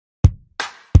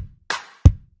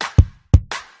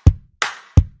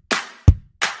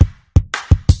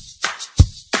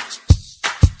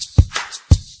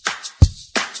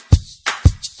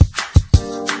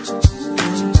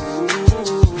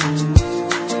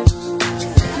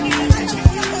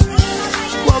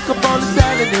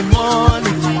early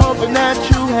morning, hoping that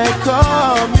you had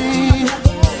called me.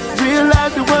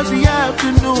 Realized it was the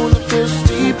afternoon, I'm still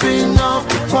sleeping off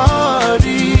the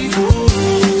party.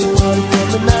 The party from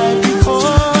the night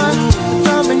before, the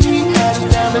summer heat had us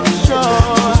down at the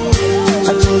shore.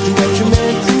 I told you what you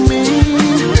meant to me,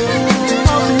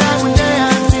 hoping that one day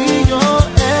I'd be your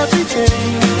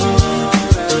everything.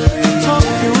 Hope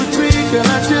you agree, girl,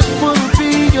 I just wanna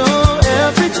be your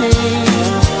everything.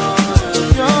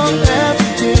 Your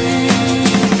everything.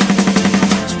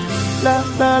 La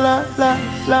la la la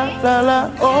la la la,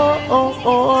 oh oh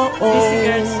oh oh.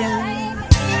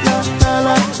 La la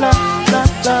la la la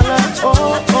la la, oh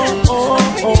oh.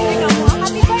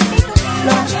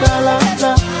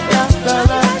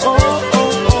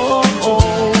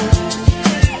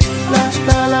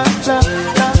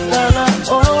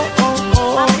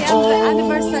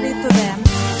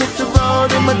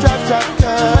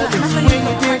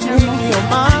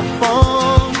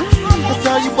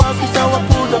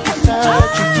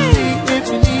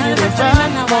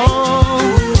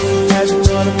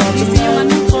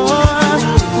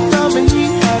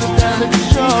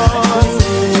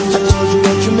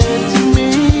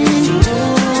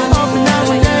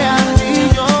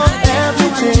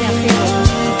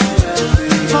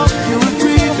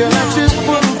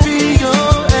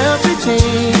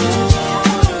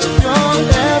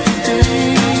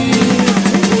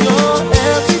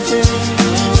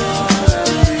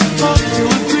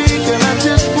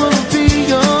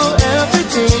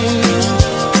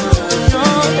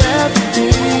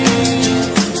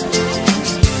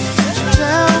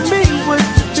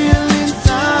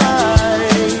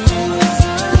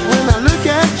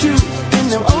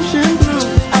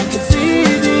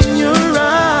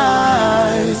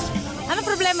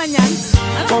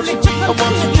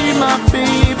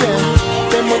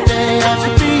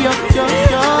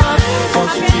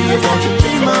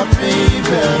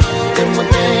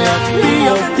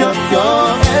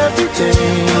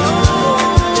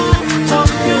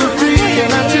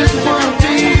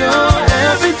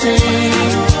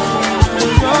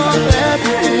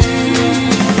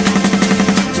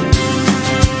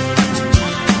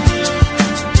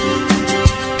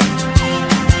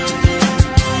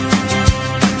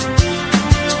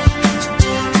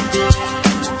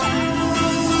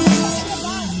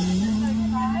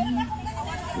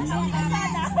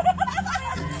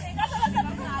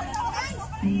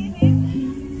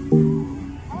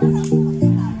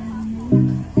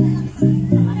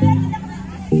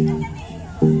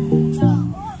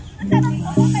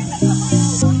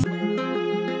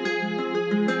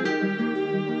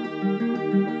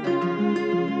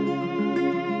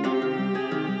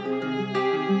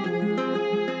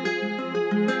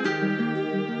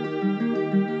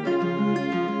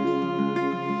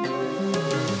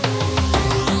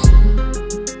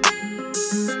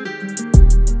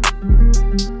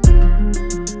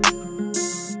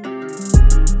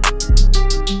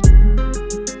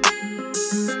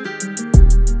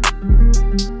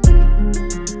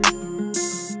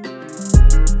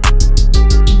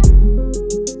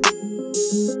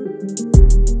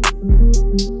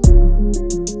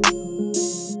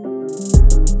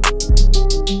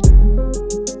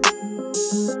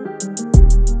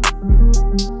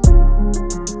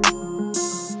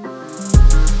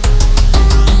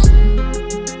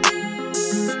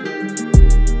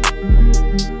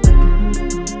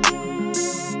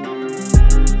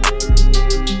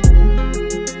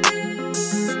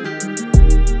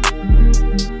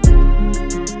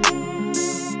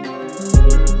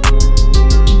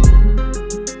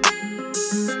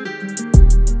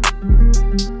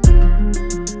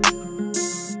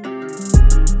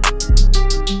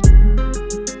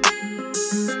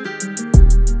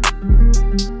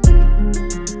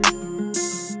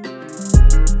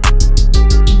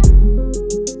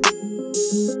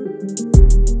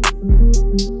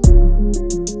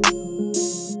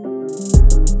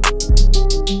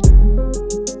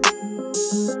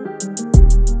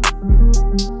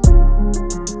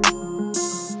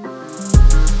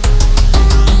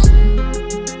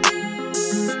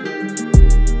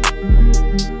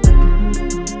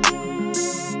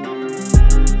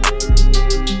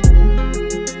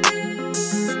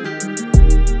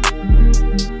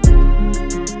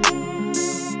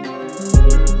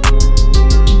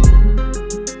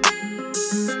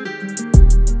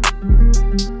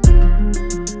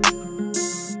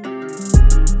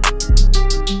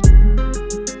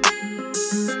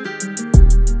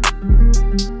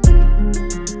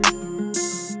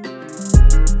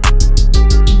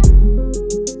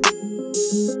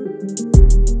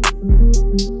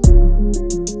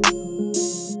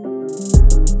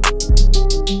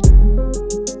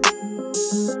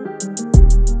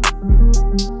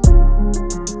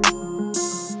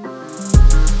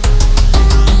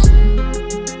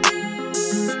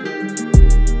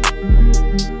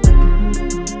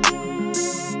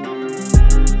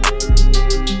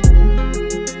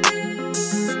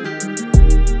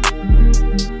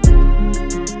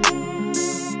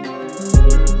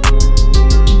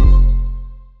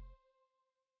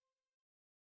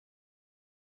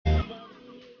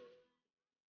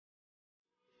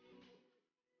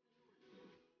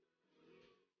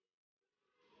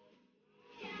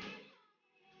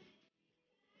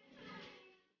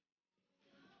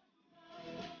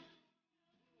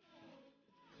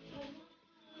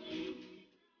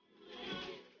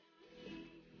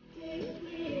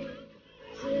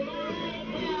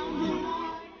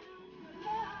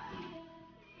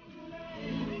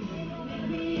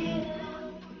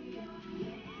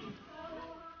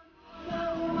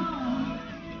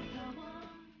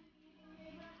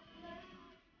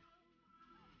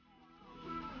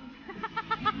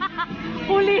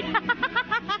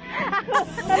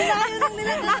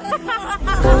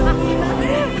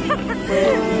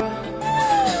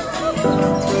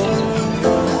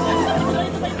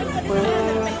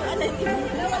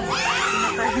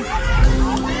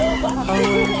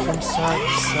 side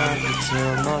to side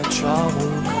until my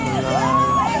trouble come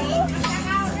alive.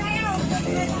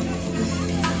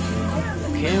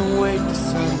 Can't wait the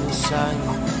sun to shine.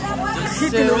 The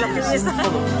sails and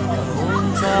follow my own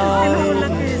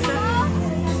tide.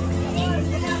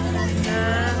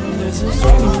 There's a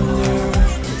scream there,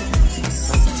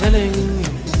 I'm telling you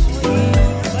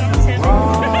it's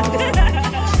wrong.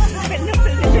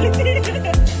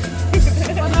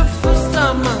 For the first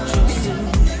time I'm choosing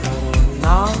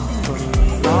now,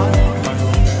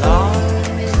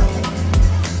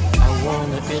 I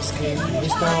wanna escape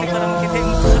this town.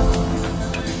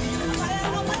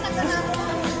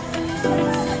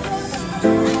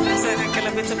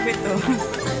 Sa pito.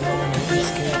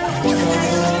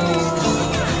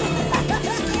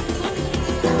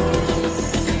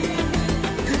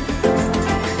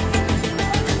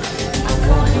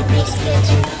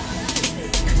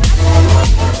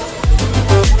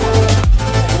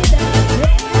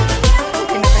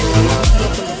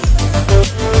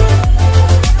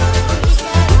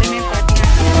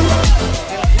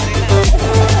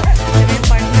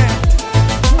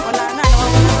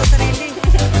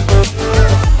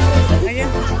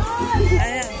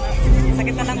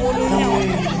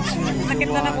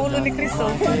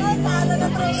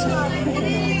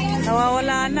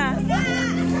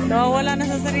 Nawawala na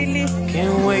sa sarili.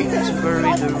 Can't wait to bury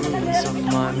the ruins of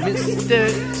my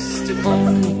mistakes, to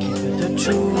only keep it the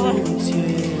truth,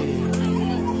 yeah.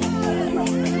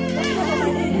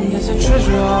 There's a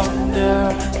treasure out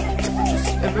there,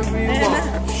 just everyone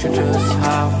should just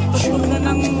have to choose.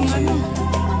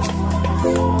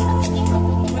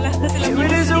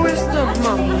 It is a wisdom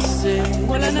mama say,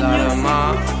 wala na music.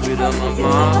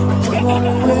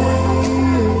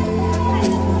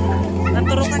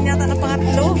 Naturukan yata na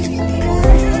pangatlo.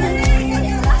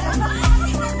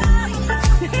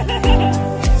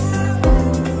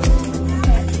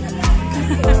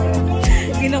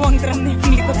 Ginawang drum na yung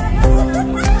likod.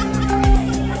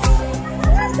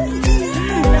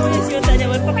 Naman yung siyota niya,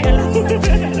 wala pa kaialam.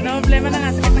 Ano problema na nga,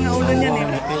 sakit ng ulo niyan eh.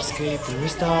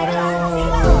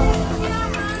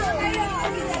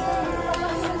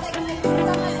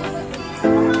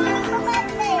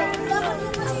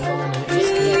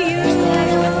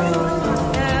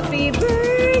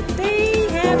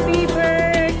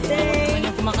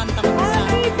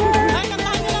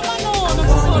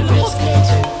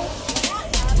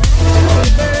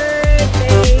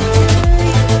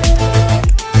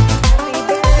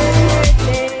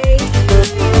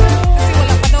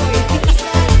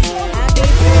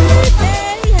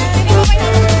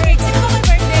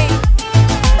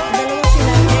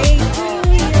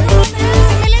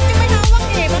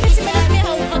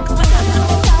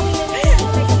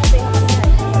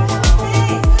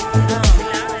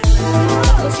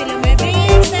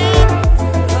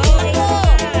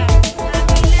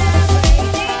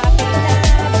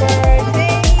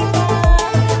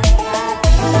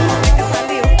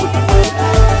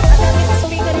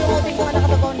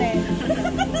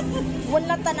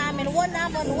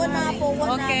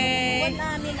 Okay.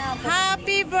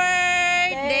 Happy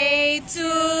birthday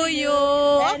to you.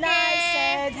 And I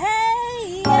said,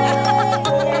 hey.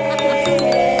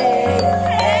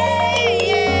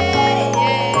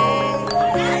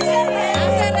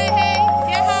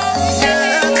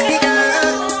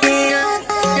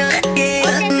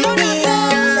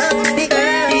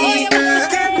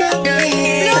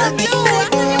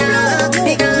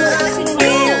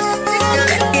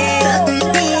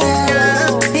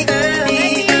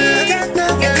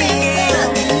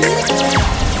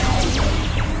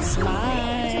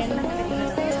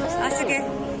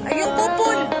 Yung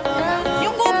pupul.